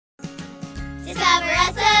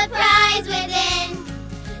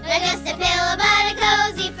Not just a pillow, but a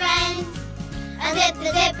cozy friend. Unzip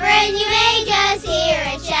the zipper and you may just hear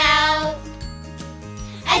it shout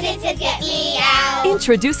as it says, "Get me out."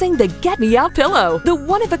 Introducing the Get Me Out pillow, the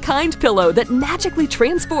one-of-a-kind pillow that magically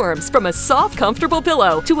transforms from a soft, comfortable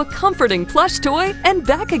pillow to a comforting plush toy and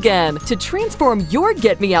back again. To transform your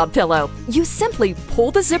Get Me Out pillow, you simply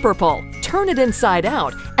pull the zipper pull, turn it inside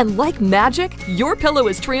out, and like magic, your pillow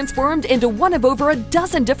is transformed into one of over a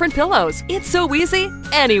dozen different pillows. It's so easy,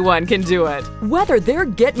 anyone can do it. Whether their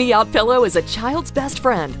Get Me Out pillow is a child's best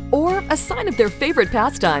friend or a sign of their favorite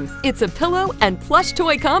pastime, it's a pillow and plush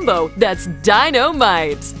toy combo that's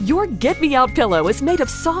dynamite. Your Get Me Out pillow is made of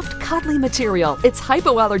soft, cuddly material. It's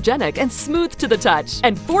hypoallergenic and smooth to the touch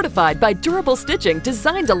and fortified by durable stitching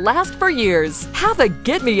designed to last for years. Have a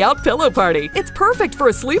Get Me Out pillow party. It's perfect for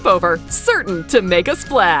a sleepover, certain to make a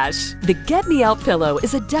splash. The Get Me Out pillow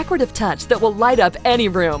is a decorative touch that will light up any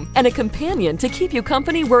room and a companion to keep you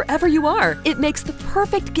company wherever you are. It makes the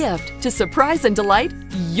perfect gift to surprise and delight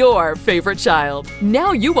your favorite child.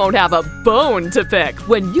 Now you won't have a bone to pick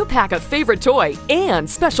when you pack a favorite toy and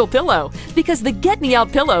special pillow, because the Get Me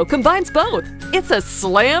Out pillow combines both. It's a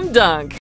slam dunk.